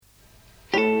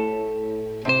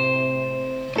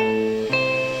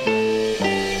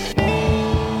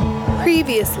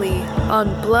victoriously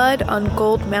on Blood on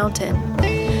Gold Mountain.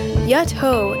 Yut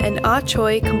Ho and Ah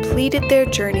Choi completed their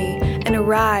journey and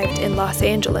arrived in Los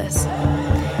Angeles.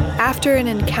 After an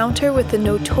encounter with the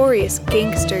notorious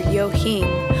gangster Yo Hing,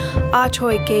 Ah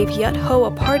Choi gave Yut Ho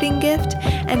a parting gift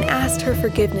and asked her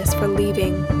forgiveness for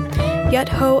leaving. Yut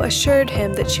Ho assured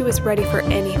him that she was ready for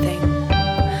anything.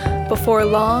 Before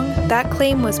long, that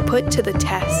claim was put to the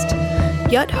test.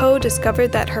 Yut Ho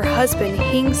discovered that her husband,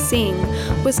 Hing Sing,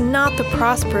 was not the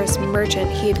prosperous merchant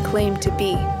he had claimed to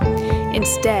be.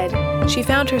 Instead, she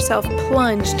found herself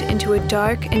plunged into a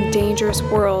dark and dangerous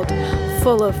world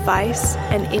full of vice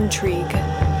and intrigue.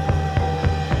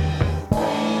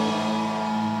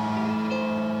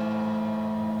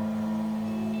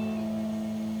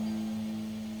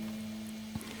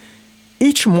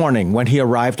 Each morning when he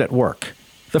arrived at work,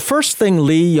 the first thing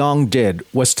Lee Yong did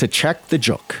was to check the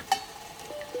juk.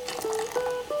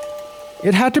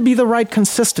 It had to be the right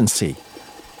consistency,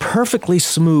 perfectly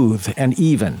smooth and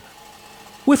even,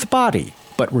 with body,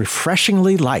 but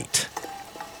refreshingly light.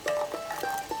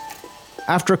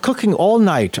 After cooking all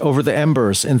night over the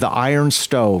embers in the iron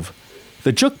stove,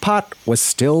 the juk pot was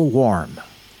still warm.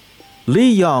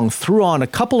 Lee Yong threw on a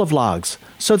couple of logs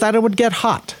so that it would get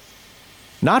hot.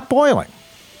 Not boiling,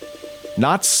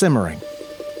 not simmering,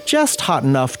 just hot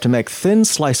enough to make thin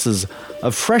slices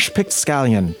of fresh-picked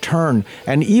scallion turn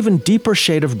an even deeper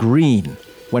shade of green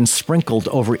when sprinkled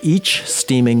over each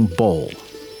steaming bowl.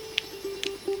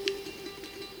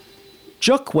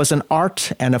 Juk was an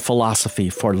art and a philosophy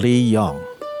for Lee Yong.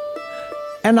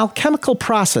 An alchemical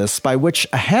process by which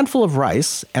a handful of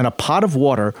rice and a pot of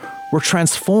water were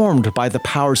transformed by the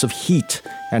powers of heat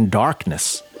and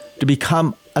darkness to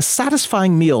become a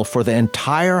satisfying meal for the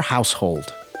entire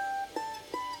household.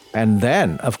 And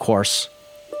then, of course,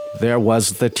 there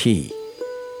was the tea.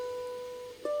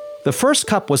 The first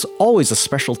cup was always a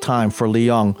special time for Lee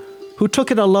Yong, who took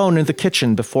it alone in the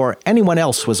kitchen before anyone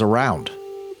else was around.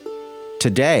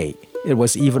 Today, it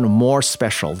was even more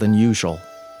special than usual.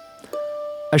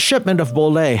 A shipment of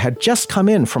boleh had just come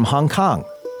in from Hong Kong.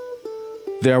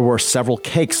 There were several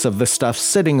cakes of the stuff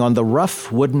sitting on the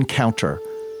rough wooden counter,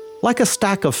 like a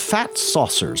stack of fat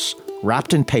saucers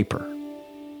wrapped in paper.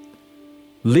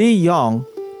 Lee Yong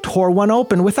tore one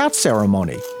open without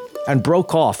ceremony and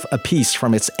broke off a piece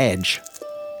from its edge.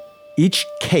 Each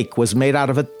cake was made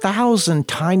out of 1,000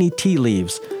 tiny tea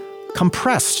leaves,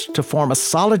 compressed to form a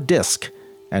solid disc,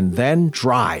 and then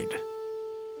dried.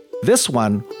 This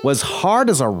one was hard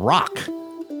as a rock,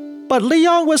 but Lee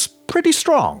Yong was pretty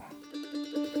strong.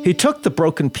 He took the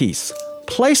broken piece,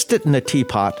 placed it in a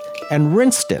teapot, and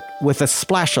rinsed it with a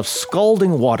splash of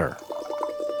scalding water.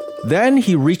 Then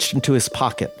he reached into his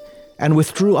pocket and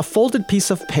withdrew a folded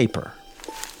piece of paper.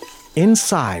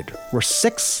 Inside were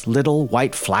 6 little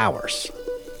white flowers.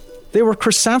 They were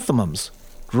chrysanthemums,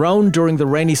 grown during the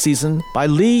rainy season by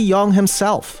Lee Yong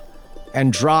himself,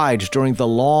 and dried during the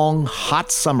long,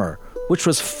 hot summer, which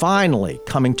was finally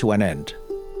coming to an end.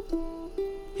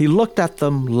 He looked at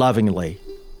them lovingly.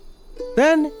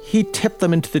 Then he tipped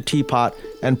them into the teapot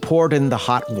and poured in the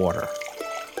hot water.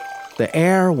 The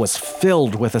air was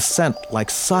filled with a scent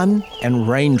like sun and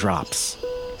raindrops,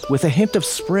 with a hint of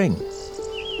spring.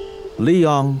 Lee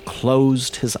Yong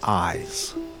closed his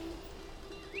eyes.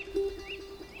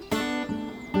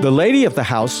 The lady of the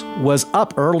house was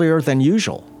up earlier than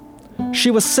usual.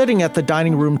 She was sitting at the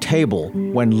dining room table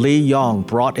when Lee Yong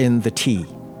brought in the tea.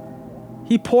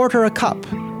 He poured her a cup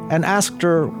and asked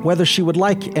her whether she would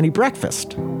like any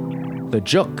breakfast. The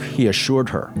juk, he assured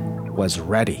her, was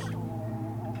ready.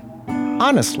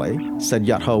 Honestly, said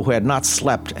Yut Ho, who had not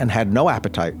slept and had no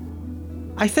appetite,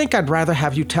 I think I'd rather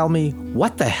have you tell me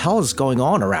what the hell is going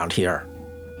on around here.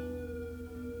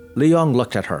 Lee Yong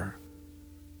looked at her.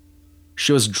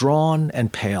 She was drawn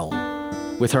and pale,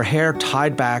 with her hair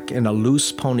tied back in a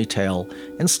loose ponytail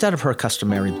instead of her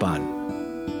customary bun.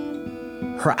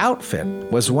 Her outfit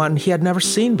was one he had never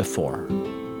seen before.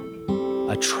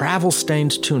 A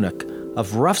travel-stained tunic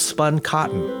of rough-spun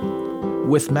cotton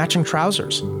with matching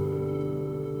trousers.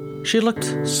 She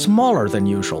looked smaller than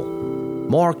usual,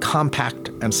 more compact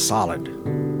and solid.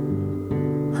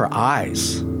 Her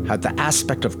eyes had the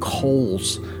aspect of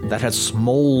coals that had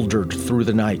smoldered through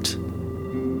the night,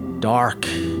 dark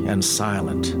and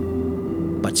silent,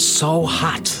 but so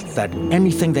hot that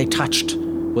anything they touched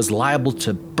was liable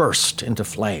to burst into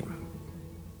flame.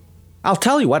 I'll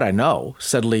tell you what I know,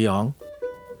 said Lee Yong.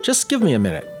 Just give me a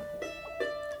minute.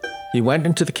 He went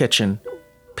into the kitchen,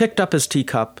 picked up his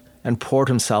teacup, and poured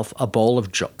himself a bowl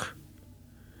of juk.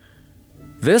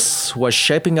 This was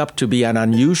shaping up to be an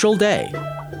unusual day,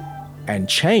 and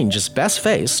change is best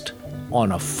faced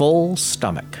on a full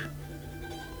stomach.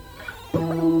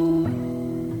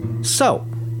 So,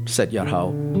 said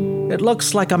Yat-ho, it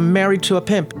looks like I'm married to a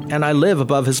pimp and I live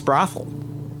above his brothel.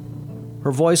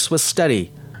 Her voice was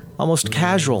steady, almost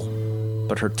casual,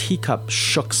 but her teacup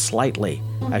shook slightly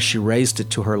as she raised it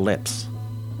to her lips.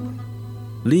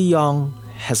 Li Yong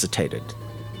hesitated.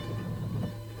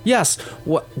 Yes,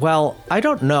 well, I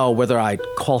don't know whether I'd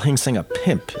call Hing Sing a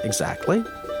pimp exactly.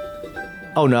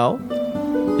 Oh no?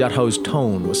 Yat-ho's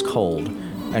tone was cold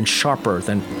and sharper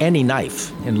than any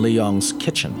knife in Li Yong's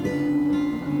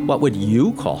kitchen. What would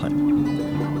you call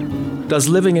him? Does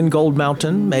living in Gold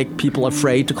Mountain make people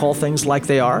afraid to call things like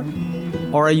they are?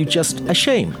 Or are you just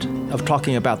ashamed of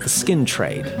talking about the skin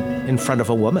trade in front of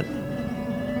a woman?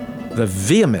 The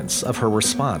vehemence of her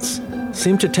response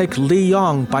seemed to take Li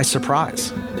Yong by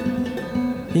surprise.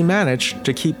 He managed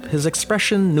to keep his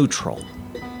expression neutral,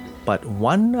 but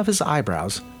one of his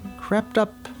eyebrows crept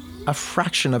up a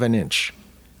fraction of an inch,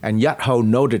 and Yat-ho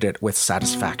noted it with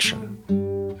satisfaction.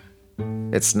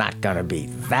 It's not gonna be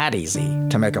that easy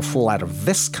to make a fool out of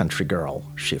this country girl,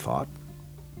 she thought.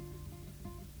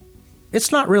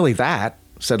 It's not really that,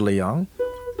 said Li Yong.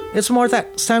 It's more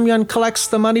that Sam-yuen collects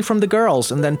the money from the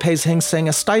girls and then pays Hing Sing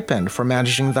a stipend for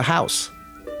managing the house.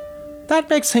 That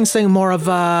makes Hing Sing more of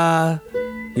a...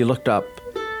 He looked up,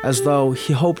 as though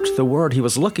he hoped the word he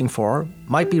was looking for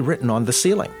might be written on the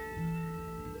ceiling.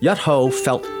 Yat-ho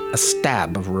felt a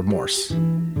stab of remorse.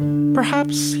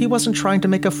 Perhaps he wasn't trying to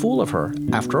make a fool of her,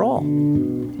 after all.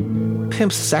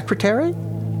 Pimp's secretary?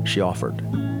 She offered.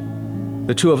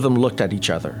 The two of them looked at each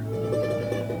other.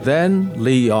 Then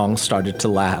Li Yong started to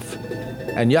laugh,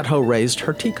 and Yat-ho raised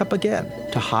her teacup again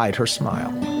to hide her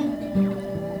smile.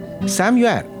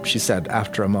 Sam-yuen, she said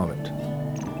after a moment.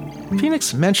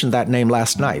 Phoenix mentioned that name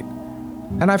last night,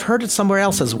 and I've heard it somewhere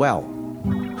else as well.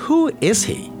 Who is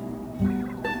he?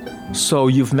 So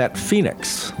you've met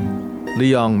Phoenix.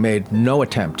 Li Yong made no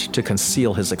attempt to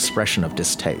conceal his expression of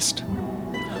distaste.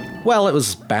 Well, it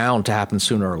was bound to happen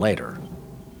sooner or later.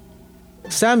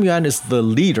 Sam-yuen is the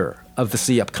leader of the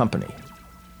Ziyup Company.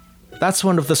 That's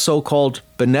one of the so-called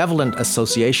benevolent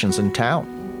associations in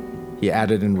town, he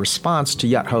added in response to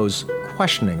Yat-ho's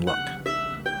questioning look.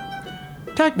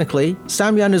 Technically,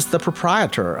 Sam-yuen is the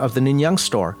proprietor of the Ningning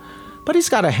store, but he's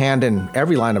got a hand in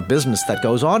every line of business that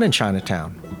goes on in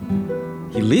Chinatown.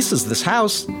 He leases this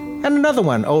house and another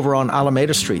one over on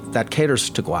Alameda Street that caters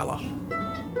to Gua-la.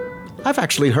 I've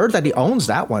actually heard that he owns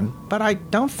that one, but I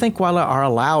don't think Gua-la are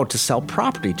allowed to sell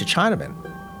property to Chinamen.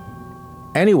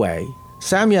 Anyway,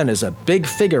 Sam-yuen is a big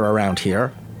figure around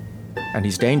here, and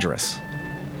he's dangerous.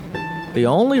 The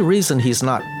only reason he's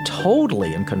not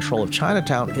totally in control of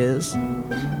Chinatown is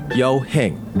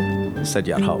Yo-hing, said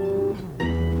Yat-ho.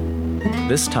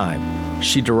 This time,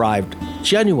 she derived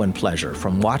genuine pleasure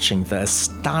from watching the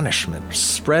astonishment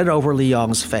spread over Li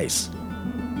Yong's face.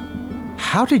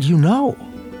 How did you know?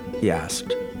 He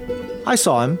asked. I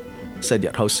saw him, said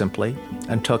Yat-ho simply,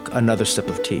 and took another sip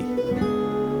of tea.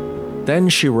 Then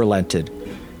she relented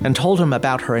and told him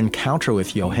about her encounter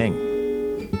with Yo-hing.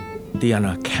 The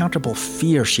unaccountable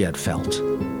fear she had felt,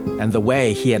 and the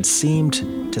way he had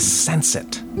seemed to sense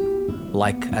it,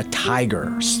 like a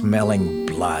tiger smelling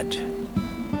blood.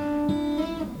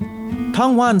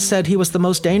 Tong Wan said he was the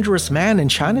most dangerous man in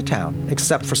Chinatown,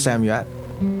 except for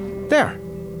Sam-yuen. There.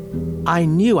 I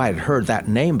knew I had heard that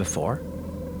name before.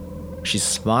 She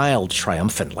smiled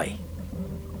triumphantly.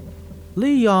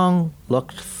 Li Yong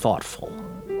looked thoughtful.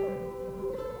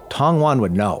 Tong Wan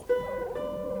would know.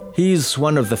 He's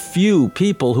one of the few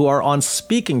people who are on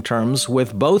speaking terms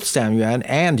with both Sam-yuen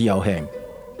and Yo-hing.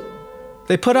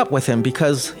 They put up with him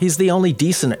because he's the only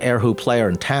decent erhu player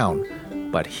in town,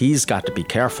 but he's got to be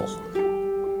careful.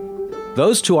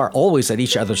 Those two are always at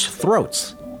each other's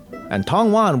throats, and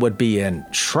Tong Wan would be in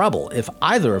trouble if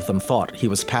either of them thought he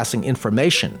was passing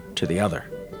information to the other.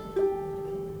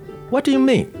 What do you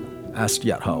mean? Asked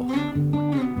Yat-ho.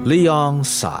 Li Yong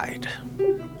sighed.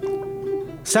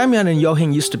 Sam-yuen and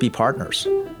Yo-hing used to be partners.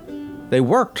 They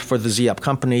worked for the Ziyup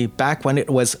Company back when it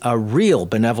was a real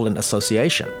benevolent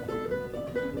association.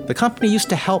 The company used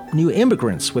to help new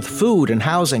immigrants with food and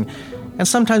housing, and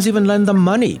sometimes even lend them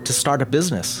money to start a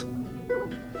business.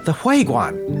 The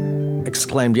Huiguan,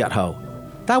 exclaimed Yat-ho.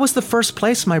 That was the first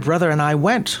place my brother and I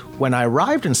went when I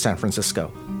arrived in San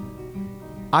Francisco.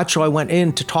 Ah Choi went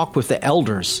in to talk with the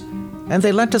elders, and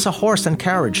they lent us a horse and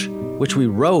carriage, which we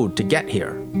rode to get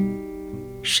here.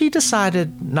 She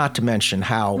decided not to mention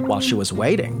how, while she was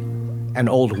waiting, an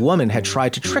old woman had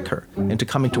tried to trick her into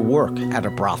coming to work at a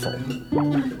brothel.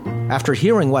 After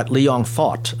hearing what Li Yong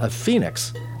thought of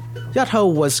Phoenix, Yat-ho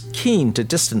was keen to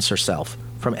distance herself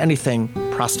from anything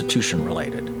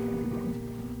prostitution-related.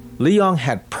 Li Yong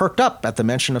had perked up at the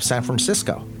mention of San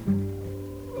Francisco.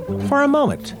 For a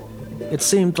moment, it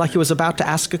seemed like he was about to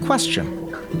ask a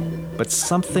question, but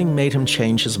something made him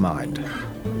change his mind.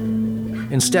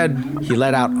 Instead, he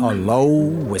let out a low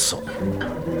whistle.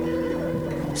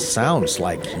 "Sounds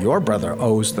like your brother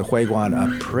owes the Huiguan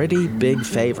a pretty big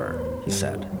favor," he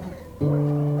said.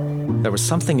 There was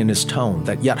something in his tone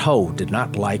that Yat Ho did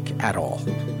not like at all.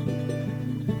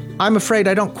 "I'm afraid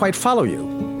I don't quite follow you,"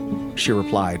 she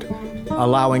replied,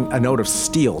 allowing a note of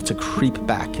steel to creep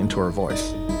back into her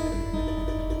voice.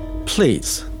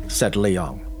 "Please," said Li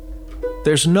Yong,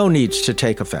 "there's no need to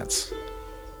take offense.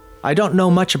 I don't know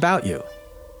much about you,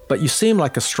 but you seem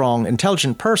like a strong,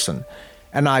 intelligent person,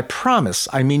 and I promise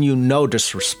I mean you no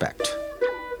disrespect.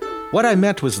 What I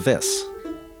meant was this.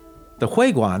 The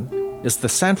Huiguan is the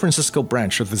San Francisco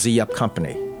branch of the Ziyup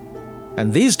Company,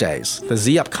 and these days, the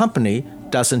Ziyup Company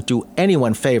doesn't do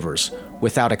anyone favors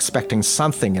without expecting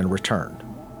something in return."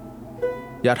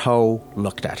 Yat Ho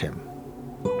looked at him.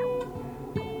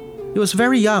 He was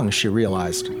very young, she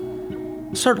realized.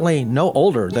 Certainly no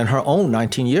older than her own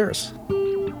 19 years.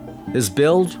 His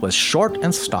build was short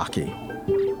and stocky,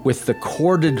 with the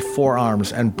corded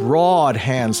forearms and broad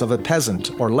hands of a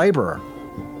peasant or laborer,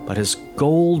 but his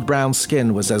gold-brown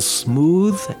skin was as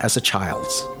smooth as a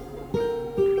child's.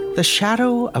 The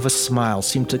shadow of a smile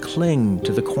seemed to cling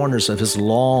to the corners of his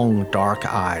long, dark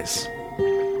eyes.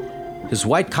 His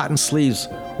white cotton sleeves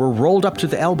were rolled up to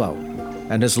the elbow,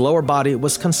 and his lower body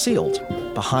was concealed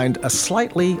behind a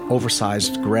slightly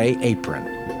oversized gray apron.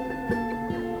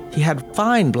 He had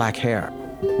fine black hair,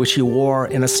 which he wore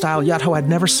in a style Yat Ho had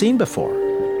never seen before.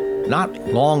 Not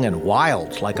long and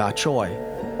wild like Ah Choi,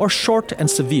 or short and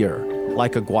severe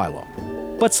like a Guilo,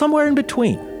 but somewhere in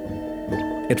between.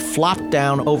 It flopped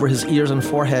down over his ears and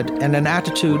forehead in an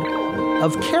attitude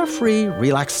of carefree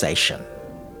relaxation.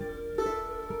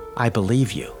 "I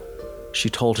believe you," she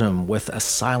told him with a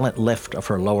silent lift of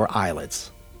her lower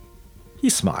eyelids. He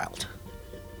smiled.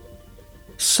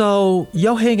 "So,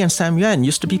 Yo-Hing and Sam Yuen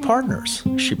used to be partners,"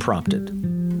 she prompted.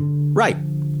 "Right.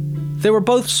 They were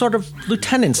both sort of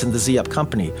lieutenants in the Ziyup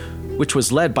Company, which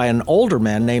was led by an older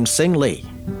man named Sing Li.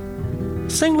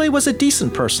 Sing Li was a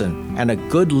decent person and a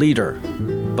good leader,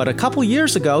 but a couple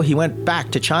years ago he went back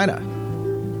to China.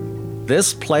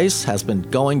 This place has been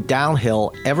going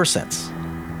downhill ever since.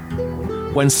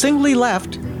 When Sing Li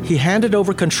left, he handed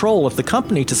over control of the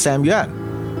company to Sam Yuen.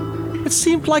 It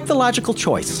seemed like the logical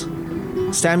choice.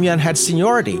 Sam Yuen had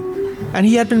seniority, and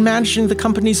he had been managing the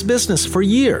company's business for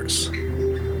years.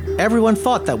 Everyone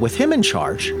thought that with him in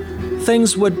charge,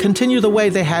 things would continue the way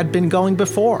they had been going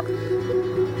before.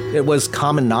 It was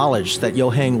common knowledge that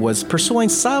Yo-Hing was pursuing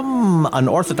some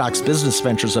unorthodox business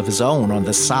ventures of his own on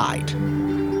the side.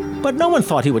 But no one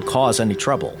thought he would cause any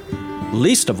trouble,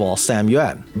 least of all Sam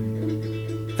Yuen.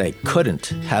 They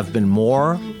couldn't have been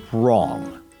more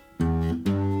wrong.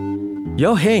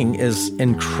 Yo-Hing is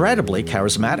incredibly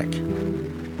charismatic.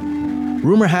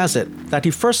 Rumor has it that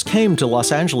he first came to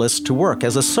Los Angeles to work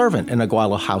as a servant in a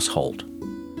Guilo household.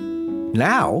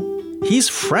 Now, he's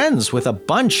friends with a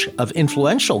bunch of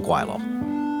influential Guilo.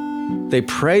 They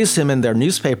praise him in their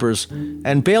newspapers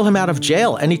and bail him out of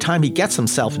jail anytime he gets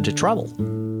himself into trouble.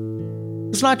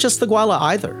 It's not just the Guilo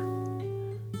either.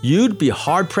 You'd be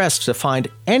hard-pressed to find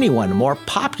anyone more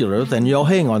popular than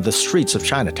Yo-Hing on the streets of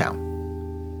Chinatown.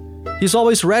 He's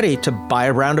always ready to buy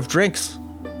a round of drinks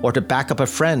or to back up a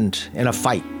friend in a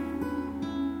fight.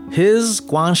 His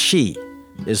guanxi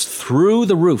is through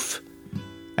the roof,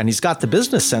 and he's got the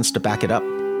business sense to back it up.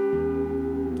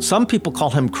 Some people call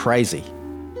him crazy.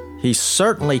 He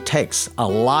certainly takes a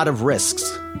lot of risks.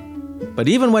 But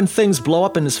even when things blow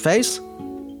up in his face,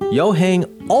 Yo-Hing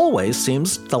always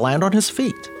seems to land on his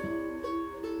feet.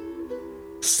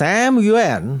 Sam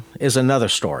Yuen is another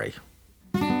story.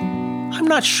 I'm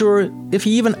not sure if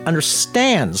he even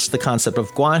understands the concept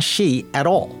of guanxi at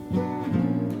all.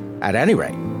 At any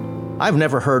rate, I've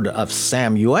never heard of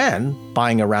Sam Yuen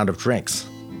buying a round of drinks.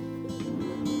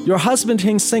 Your husband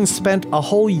Hing Sing spent a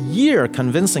whole year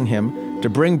convincing him to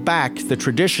bring back the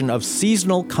tradition of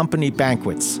seasonal company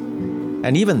banquets.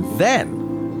 And even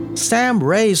then, Sam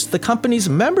raised the company's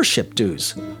membership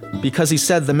dues because he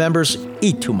said the members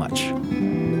eat too much.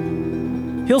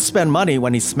 He'll spend money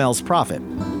when he smells profit,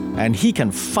 and he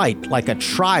can fight like a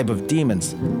tribe of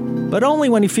demons, but only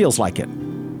when he feels like it,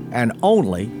 and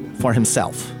only for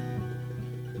himself.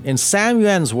 In Sam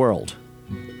Yuen's world,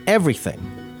 everything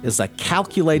is a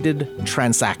calculated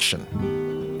transaction,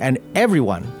 and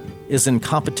everyone is in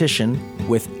competition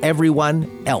with everyone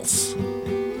else.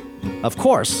 Of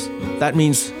course, that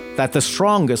means that the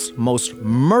strongest, most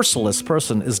merciless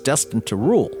person is destined to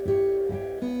rule.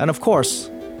 And of course,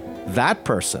 that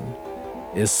person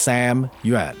is Sam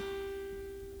Yuan.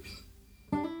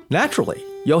 Naturally,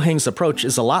 Yo Hing's approach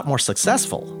is a lot more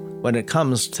successful when it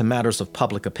comes to matters of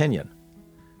public opinion.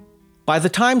 By the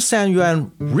time Sam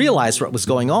Yuan realized what was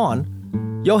going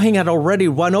on, Yo Hing had already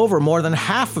run over more than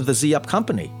half of the Z-Up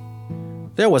company.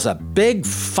 There was a big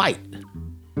fight,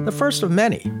 the first of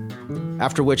many,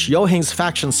 after which Yo Hing's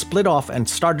faction split off and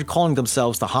started calling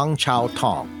themselves the Hang Chao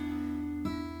Tong.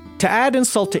 To add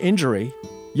insult to injury,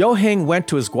 Yo Hing went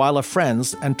to his Gweila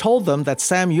friends and told them that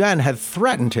Sam Yuan had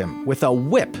threatened him with a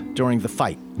whip during the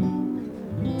fight.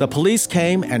 The police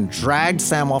came and dragged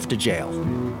Sam off to jail.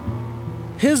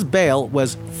 His bail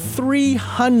was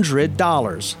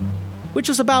 $300, which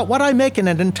is about what I make in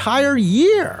an entire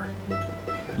year.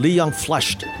 Li Yong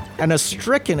flushed, and a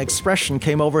stricken expression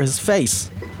came over his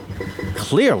face.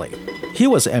 Clearly, he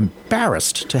was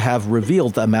embarrassed to have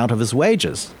revealed the amount of his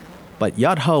wages. But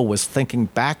Yat Ho was thinking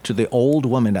back to the old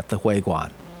woman at the Huiguan.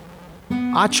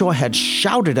 Ah Choi had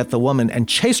shouted at the woman and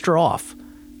chased her off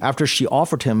after she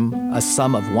offered him a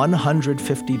sum of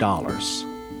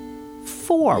 $150.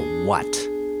 For what?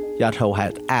 Yat Ho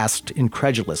had asked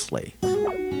incredulously.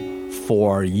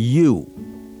 For you,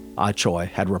 Ah Choi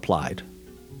had replied.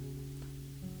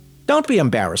 Don't be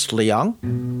embarrassed, Li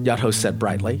Yong, Yat Ho said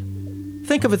brightly.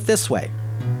 Think of it this way.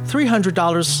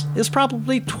 $300 is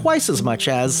probably twice as much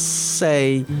as,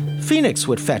 say, Phoenix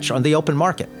would fetch on the open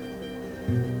market.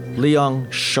 Li Yong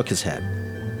shook his head.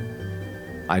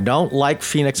 I don't like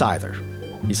Phoenix either,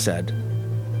 he said,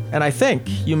 and I think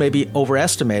you may be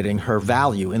overestimating her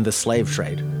value in the slave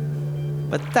trade.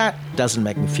 But that doesn't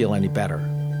make me feel any better.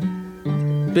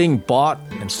 Being bought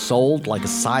and sold like a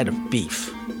side of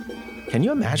beef. Can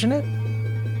you imagine it?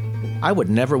 I would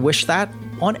never wish that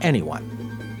on anyone.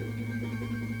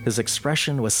 His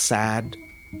expression was sad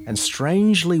and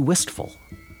strangely wistful,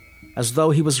 as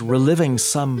though he was reliving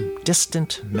some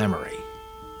distant memory.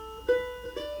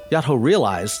 Yat Ho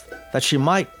realized that she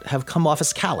might have come off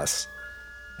as callous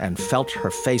and felt her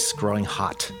face growing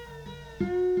hot.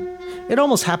 It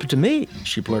almost happened to me,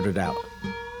 she blurted out.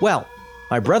 Well,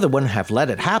 my brother wouldn't have let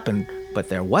it happen, but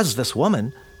there was this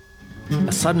woman.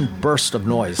 A sudden burst of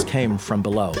noise came from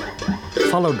below,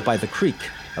 followed by the creak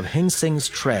of Hing Sing's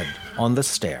tread on the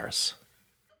stairs.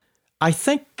 I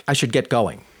think I should get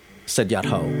going, said Yat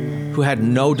Ho, who had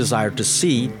no desire to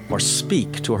see or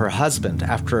speak to her husband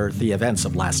after the events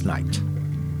of last night.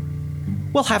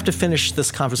 We'll have to finish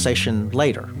this conversation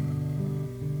later.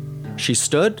 She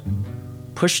stood,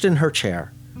 pushed in her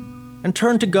chair, and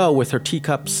turned to go with her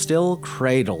teacup still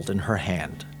cradled in her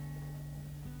hand.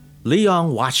 Li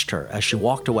Yong watched her as she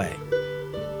walked away,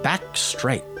 back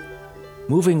straight,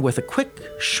 moving with a quick,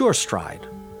 sure stride.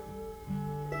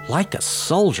 Like a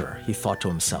soldier, he thought to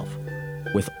himself,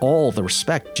 with all the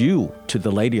respect due to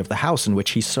the lady of the house in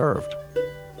which he served.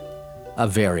 A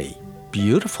very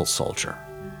beautiful soldier,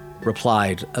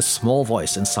 replied a small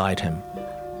voice inside him,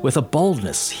 with a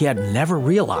boldness he had never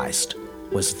realized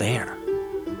was there.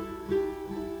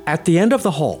 At the end of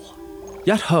the hall,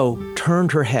 Yat Ho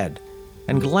turned her head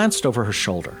and glanced over her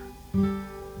shoulder.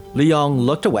 Li Yong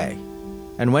looked away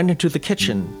and went into the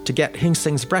kitchen to get Hing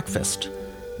Sing's breakfast,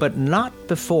 but not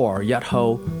before Yat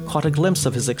Ho caught a glimpse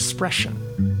of his expression.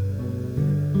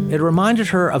 It reminded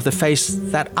her of the face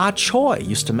that Ah Choi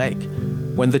used to make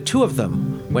when the two of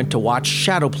them went to watch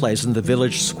shadow plays in the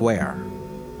village square.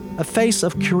 A face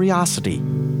of curiosity,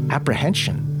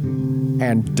 apprehension,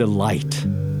 and delight.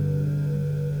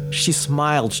 She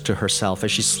smiled to herself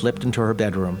as she slipped into her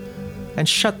bedroom and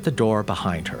shut the door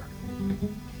behind her.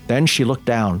 Then she looked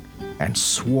down and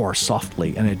swore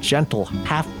softly in a gentle,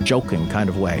 half-joking kind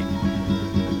of way.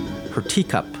 Her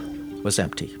teacup was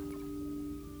empty.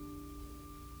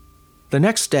 The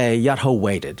next day, Yat Ho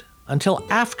waited until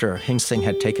after Hing Sing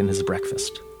had taken his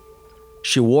breakfast.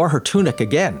 She wore her tunic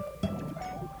again.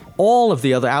 All of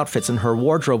the other outfits in her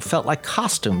wardrobe felt like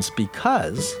costumes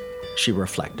because, she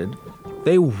reflected,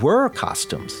 they were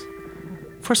costumes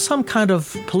for some kind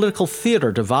of political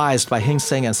theater devised by Hing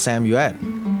Sing and Sam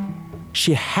Yuan.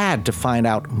 She had to find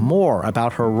out more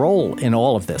about her role in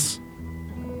all of this.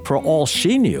 For all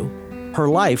she knew, her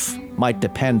life might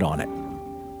depend on it.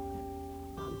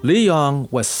 Li Yong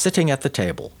was sitting at the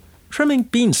table, trimming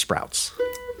bean sprouts.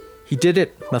 He did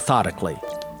it methodically,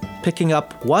 picking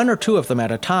up one or two of them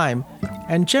at a time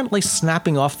and gently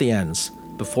snapping off the ends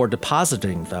before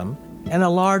depositing them in a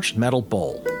large metal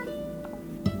bowl.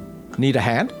 Need a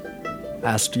hand?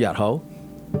 Asked Yat Ho.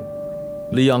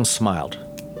 Li Yong smiled.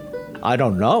 I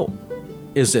don't know.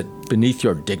 Is it beneath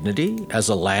your dignity as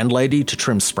a landlady to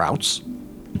trim sprouts?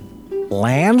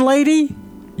 Landlady?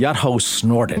 Yat Ho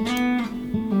snorted.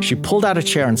 She pulled out a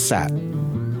chair and sat.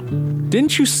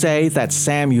 Didn't you say that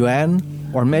Sam Yuen,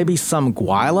 or maybe some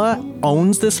Gwylla,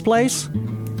 owns this place?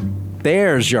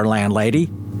 There's your landlady.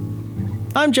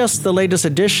 I'm just the latest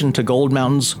addition to Gold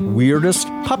Mountain's weirdest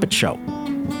puppet show.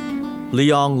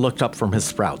 Liang looked up from his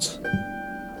sprouts.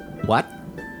 What?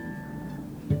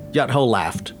 Yat-ho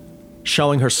laughed,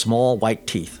 showing her small white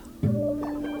teeth.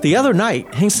 The other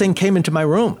night, Hing Sing came into my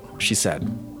room, she said.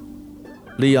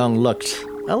 Liang looked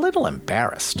a little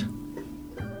embarrassed.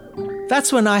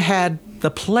 That's when I had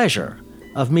the pleasure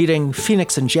of meeting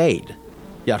Phoenix and Jade,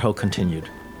 Yat-ho continued.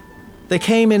 They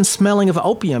came in smelling of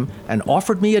opium and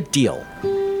offered me a deal.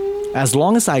 As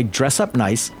long as I dress up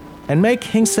nice and make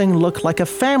Hing Sing look like a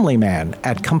family man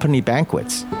at company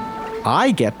banquets,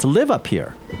 I get to live up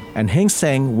here, and Hing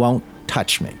Sing won't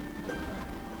touch me.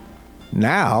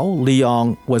 Now,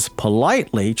 Liang was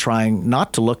politely trying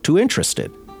not to look too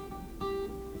interested.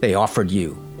 They offered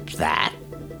you that?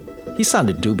 He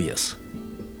sounded dubious.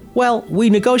 Well, we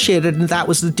negotiated and that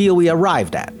was the deal we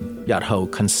arrived at, Yat-ho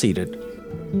conceded.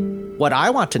 What I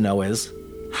want to know is,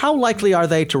 how likely are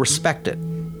they to respect it?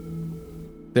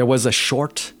 There was a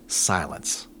short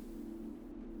silence.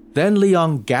 Then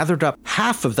Liang gathered up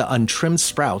half of the untrimmed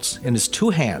sprouts in his two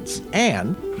hands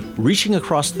and, reaching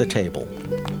across the table,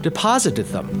 deposited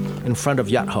them in front of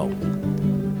Yat-ho.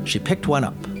 She picked one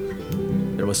up.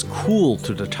 It was cool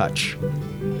to the touch,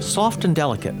 soft and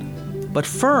delicate, but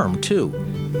firm too,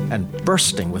 and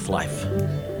bursting with life.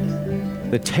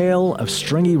 The tail of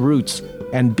stringy roots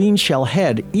and bean shell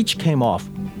head each came off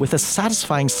with a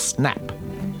satisfying snap,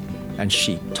 and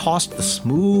she tossed the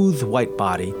smooth white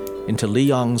body into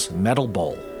Liang's metal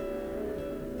bowl.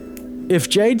 If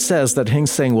Jade says that Hing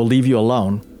Sing will leave you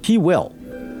alone, he will,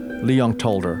 Liang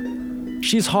told her.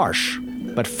 She's harsh,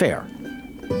 but fair.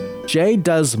 Jade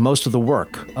does most of the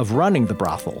work of running the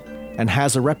brothel and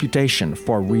has a reputation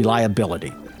for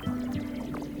reliability.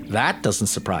 That doesn't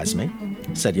surprise me,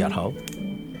 said Yat-ho.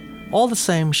 All the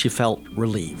same, she felt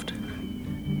relieved.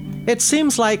 It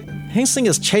seems like Hing Sing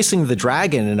is chasing the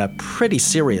dragon in a pretty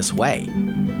serious way.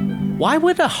 Why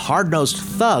would a hard-nosed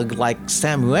thug like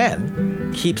Sam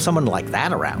Yuen keep someone like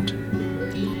that around?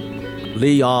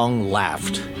 Liang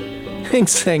laughed. Hing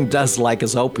Sing does like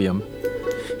his opium.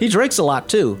 He drinks a lot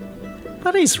too,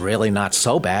 but he's really not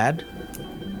so bad.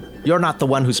 You're not the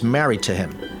one who's married to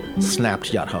him,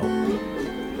 snapped Yat-ho.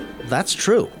 That's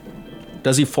true.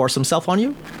 Does he force himself on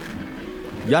you?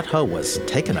 Yat-ho was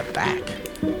taken aback.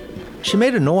 She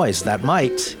made a noise that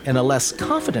might, in a less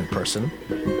confident person,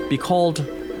 be called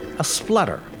a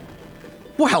splutter.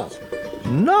 Well,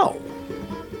 no.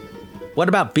 What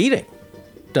about beating?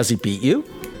 Does he beat you?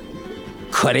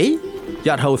 Could he?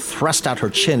 Yat-ho thrust out her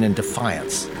chin in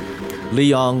defiance.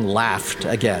 Liang laughed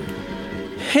again.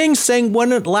 Hing Sing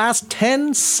wouldn't last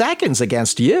 10 seconds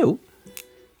against you.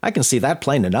 I can see that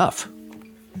plain enough.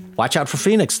 Watch out for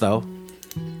Phoenix, though.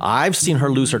 I've seen her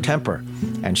lose her temper,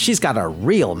 and she's got a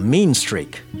real mean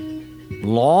streak.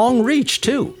 Long reach,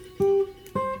 too.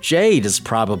 Jade is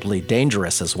probably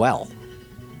dangerous as well.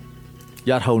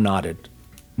 Yat-ho nodded.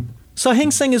 So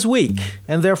Hing Sing is weak,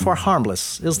 and therefore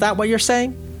harmless. Is that what you're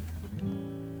saying?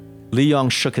 Liang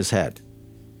shook his head.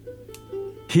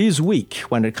 He's weak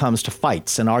when it comes to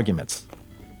fights and arguments.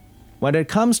 When it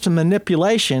comes to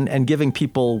manipulation and giving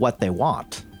people what they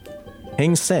want,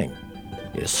 Hing Sing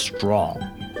is strong.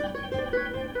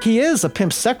 He is a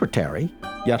pimp's secretary,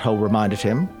 Yat-ho reminded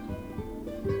him.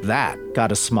 That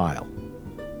got a smile.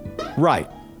 Right.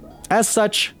 As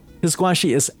such, his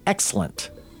guanxi is excellent.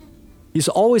 He's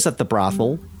always at the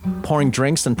brothel, pouring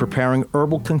drinks and preparing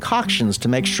herbal concoctions to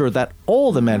make sure that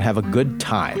all the men have a good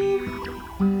time.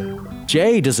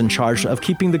 Jade is in charge of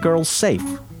keeping the girls safe,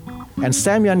 and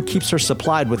Sam Yuen keeps her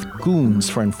supplied with goons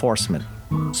for enforcement.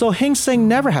 So Hing Sing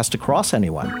never has to cross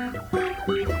anyone.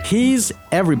 He's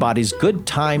everybody's good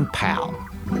time pal,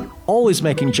 always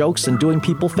making jokes and doing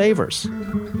people favors.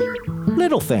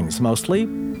 Little things mostly,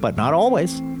 but not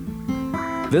always.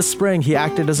 This spring he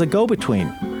acted as a go-between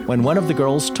when one of the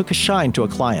girls took a shine to a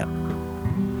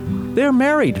client. They're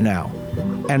married now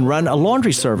and run a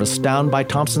laundry service down by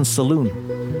Thompson's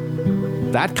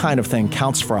Saloon. That kind of thing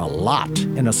counts for a lot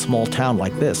in a small town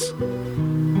like this.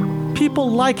 People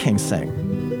like Hing Sing,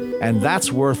 and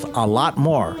that's worth a lot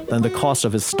more than the cost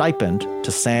of his stipend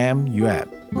to Sam Yuen.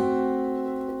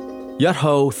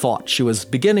 Yat-ho thought she was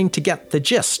beginning to get the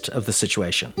gist of the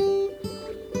situation.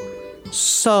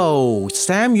 So,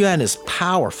 Sam Yuen is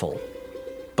powerful,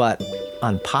 but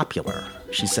unpopular,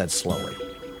 she said slowly.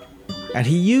 And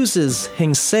he uses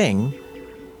Hing Sing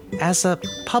as a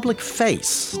public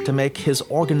face to make his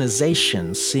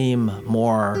organization seem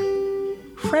more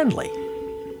friendly.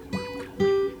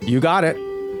 "You got it,"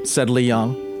 said Li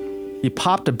Yong. He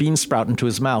popped a bean sprout into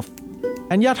his mouth,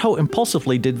 and Yat Ho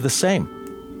impulsively did the same.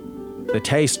 The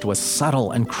taste was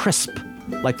subtle and crisp,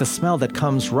 like the smell that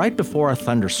comes right before a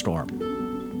thunderstorm.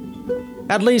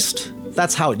 At least,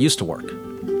 that's how it used to work.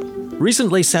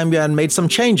 Recently, Sam Yuan made some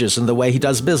changes in the way he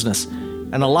does business,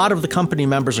 and a lot of the company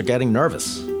members are getting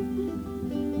nervous.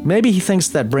 Maybe he thinks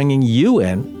that bringing you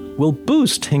in will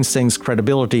boost Hing Seng's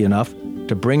credibility enough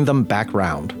to bring them back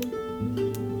round.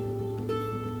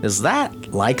 "Is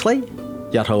that likely?"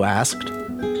 Yat Ho asked.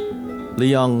 Li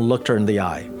Yong looked her in the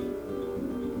eye.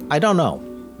 "I don't know,"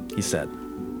 he said.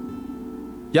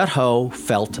 Yat Ho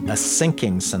felt a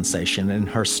sinking sensation in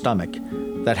her stomach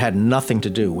that had nothing to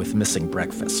do with missing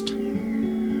breakfast.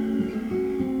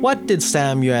 "What did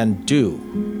Sam Yuan do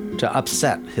to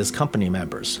upset his company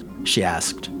members?" she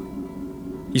asked.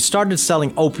 "He started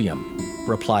selling opium,"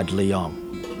 replied Li Yong.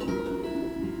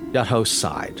 Yat Ho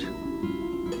sighed.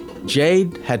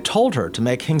 Jade had told her to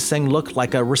make Hing Seng look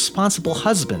like a responsible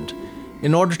husband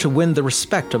in order to win the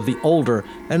respect of the older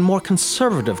and more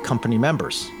conservative company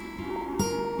members.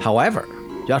 However,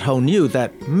 Yat Ho knew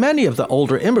that many of the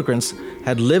older immigrants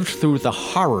had lived through the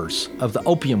horrors of the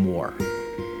Opium War,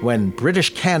 when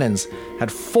British cannons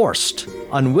had forced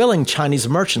unwilling Chinese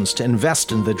merchants to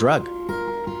invest in the drug.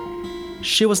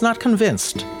 She was not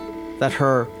convinced that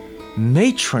her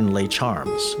matronly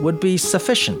charms would be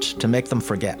sufficient to make them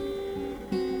forget.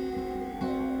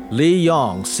 Li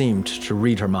Yong seemed to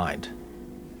read her mind.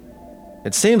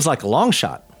 "It seems like a long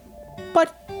shot, but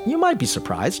you might be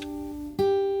surprised.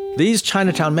 These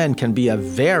Chinatown men can be a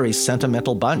very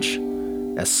sentimental bunch,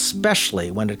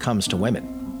 especially when it comes to women.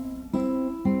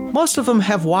 Most of them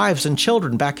have wives and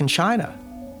children back in China.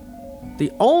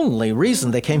 The only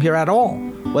reason they came here at all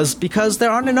was because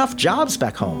there aren't enough jobs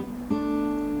back home.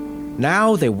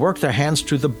 Now they work their hands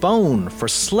to the bone for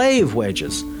slave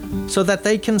wages so that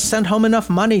they can send home enough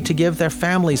money to give their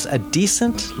families a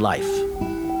decent life.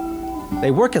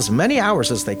 They work as many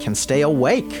hours as they can stay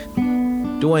awake,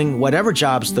 doing whatever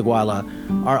jobs the Gwaila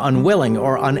are unwilling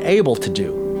or unable to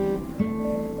do.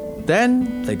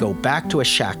 Then they go back to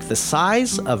a shack the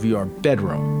size of your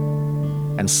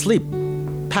bedroom and sleep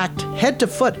packed head to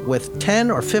foot with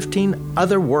 10 or 15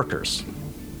 other workers.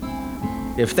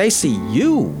 If they see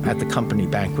you at the company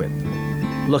banquet,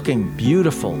 looking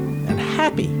beautiful and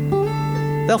happy,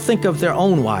 they'll think of their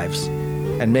own wives,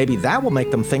 and maybe that will make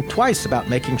them think twice about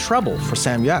making trouble for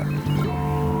Sam Yuan.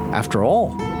 After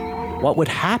all, what would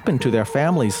happen to their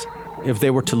families if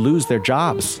they were to lose their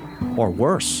jobs, or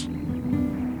worse?"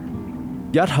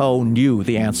 Yat Ho knew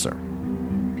the answer.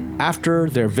 After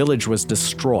their village was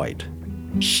destroyed,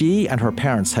 she and her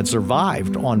parents had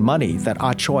survived on money that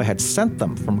Ah Choi had sent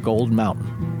them from Gold Mountain.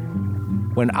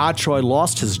 When Ah Choi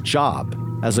lost his job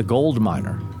as a gold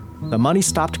miner, the money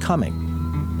stopped coming,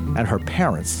 and her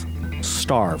parents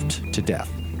starved to death.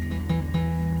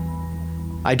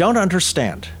 "I don't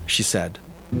understand," she said,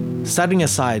 setting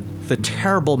aside the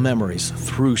terrible memories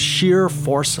through sheer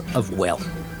force of will.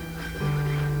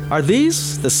 "Are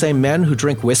these the same men who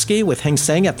drink whiskey with Hing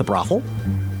Seng at the brothel?"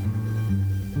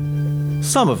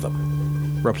 "Some of them,"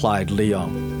 replied Li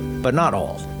Yong, "but not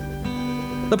all.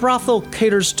 The brothel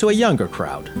caters to a younger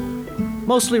crowd,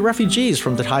 mostly refugees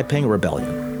from the Taiping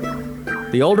Rebellion.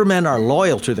 The older men are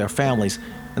loyal to their families,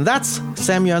 and that's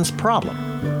Sam Yuan's problem.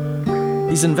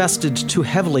 He's invested too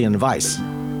heavily in vice,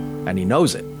 and he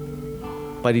knows it.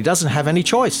 But he doesn't have any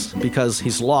choice because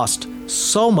he's lost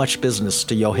so much business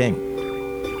to Yo Hing."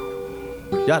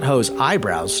 Yat Ho's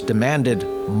eyebrows demanded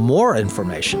more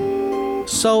information,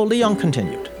 so Li Yong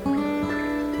continued.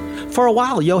 "For a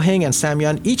while, Yo Hing and Sam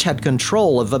Yuan each had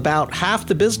control of about half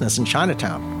the business in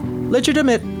Chinatown,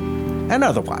 legitimate and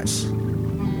otherwise.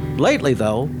 Lately,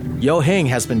 though, Yo Hing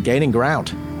has been gaining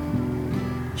ground.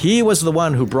 He was the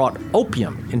one who brought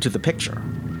opium into the picture.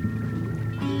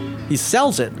 He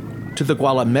sells it to the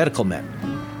Gwaila medical men,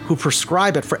 who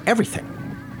prescribe it for everything.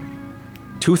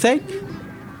 Toothache?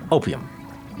 Opium.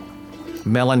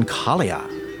 Melancholia?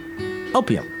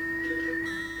 Opium.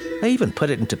 They even put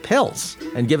it into pills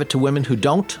and give it to women who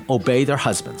don't obey their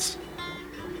husbands."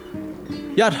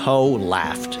 Yat Ho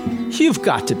laughed. "You've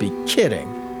got to be kidding."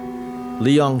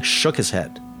 Li Yong shook his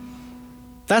head.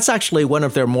 "That's actually one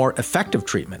of their more effective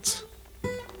treatments.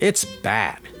 It's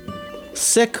bad.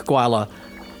 Sick Gwaila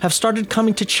have started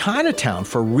coming to Chinatown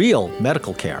for real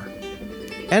medical care.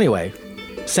 Anyway,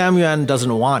 Sam Yuan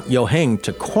doesn't want Yo Hing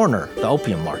to corner the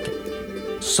opium market.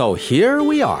 So here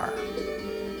we are."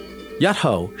 Yat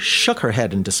Ho shook her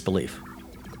head in disbelief.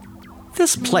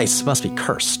 "This place must be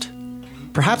cursed.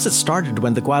 Perhaps it started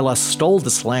when the Gwaila stole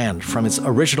this land from its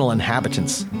original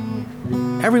inhabitants.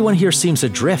 Everyone here seems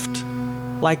adrift,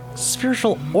 like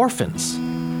spiritual orphans,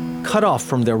 cut off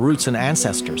from their roots and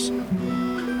ancestors.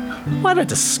 What a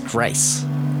disgrace.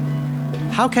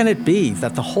 How can it be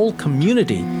that the whole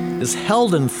community is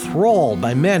held in thrall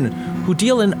by men who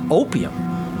deal in opium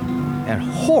and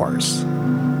whores?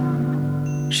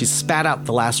 She spat out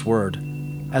the last word,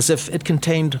 as if it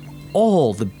contained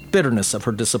all the bitterness of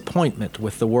her disappointment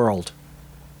with the world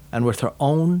and with her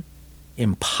own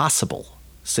impossible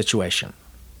situation.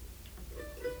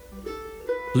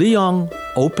 Li Yong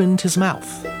opened his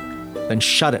mouth, then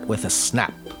shut it with a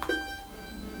snap.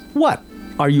 What?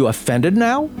 Are you offended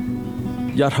now?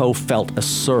 Yat Ho felt a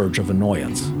surge of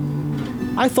annoyance.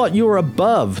 I thought you were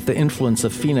above the influence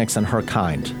of Phoenix and her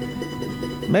kind.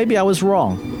 Maybe I was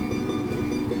wrong.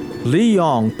 Li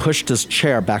Yong pushed his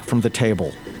chair back from the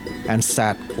table and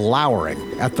sat glowering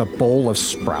at the bowl of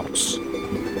sprouts.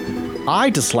 I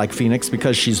dislike Phoenix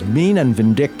because she's mean and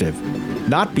vindictive,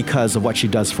 not because of what she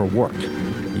does for work,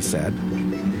 he said.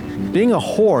 Being a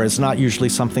whore is not usually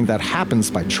something that happens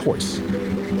by choice.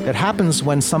 It happens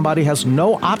when somebody has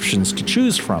no options to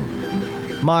choose from.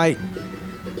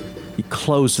 He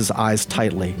closed his eyes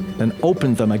tightly, then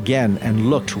opened them again and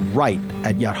looked right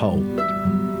at Yat Ho.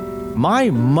 My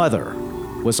mother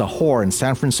was a whore in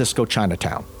San Francisco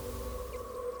Chinatown.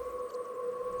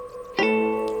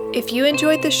 If you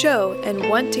enjoyed the show and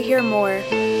want to hear more,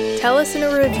 tell us in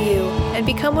a review and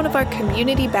become one of our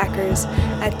community backers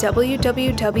at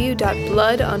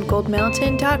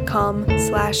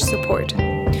www.bloodongoldmountain.com/support.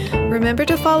 Remember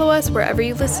to follow us wherever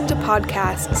you listen to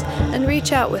podcasts and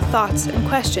reach out with thoughts and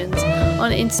questions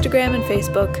on Instagram and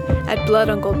Facebook at Blood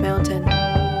on Gold Mountain.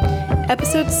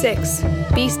 Episode 6,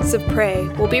 Beasts of Prey,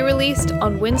 will be released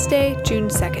on Wednesday, June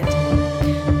 2nd.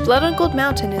 Blood on Gold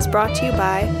Mountain is brought to you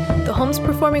by the Holmes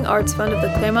Performing Arts Fund of the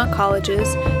Claremont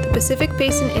Colleges, the Pacific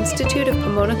Basin Institute of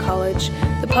Pomona College,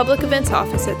 the Public Events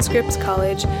Office at Scripps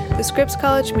College, the Scripps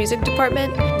College Music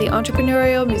Department, the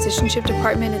Entrepreneurial Musicianship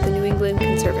Department at the New England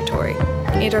Conservatory,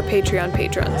 and our Patreon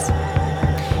patrons.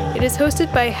 It is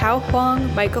hosted by Hao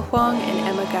Huang, Micah Huang, and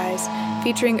Emma Guys,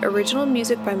 featuring original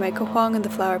music by Micah Huang and the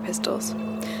Flower Pistols.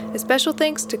 A special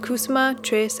thanks to Kusuma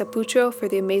Tre Sapucho for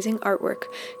the amazing artwork,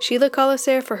 Sheila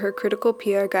Colaser for her critical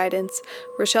PR guidance,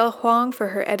 Rochelle Huang for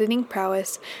her editing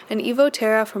prowess, and Ivo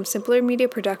Terra from Simpler Media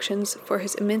Productions for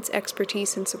his immense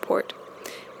expertise and support.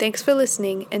 Thanks for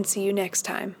listening, and see you next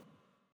time.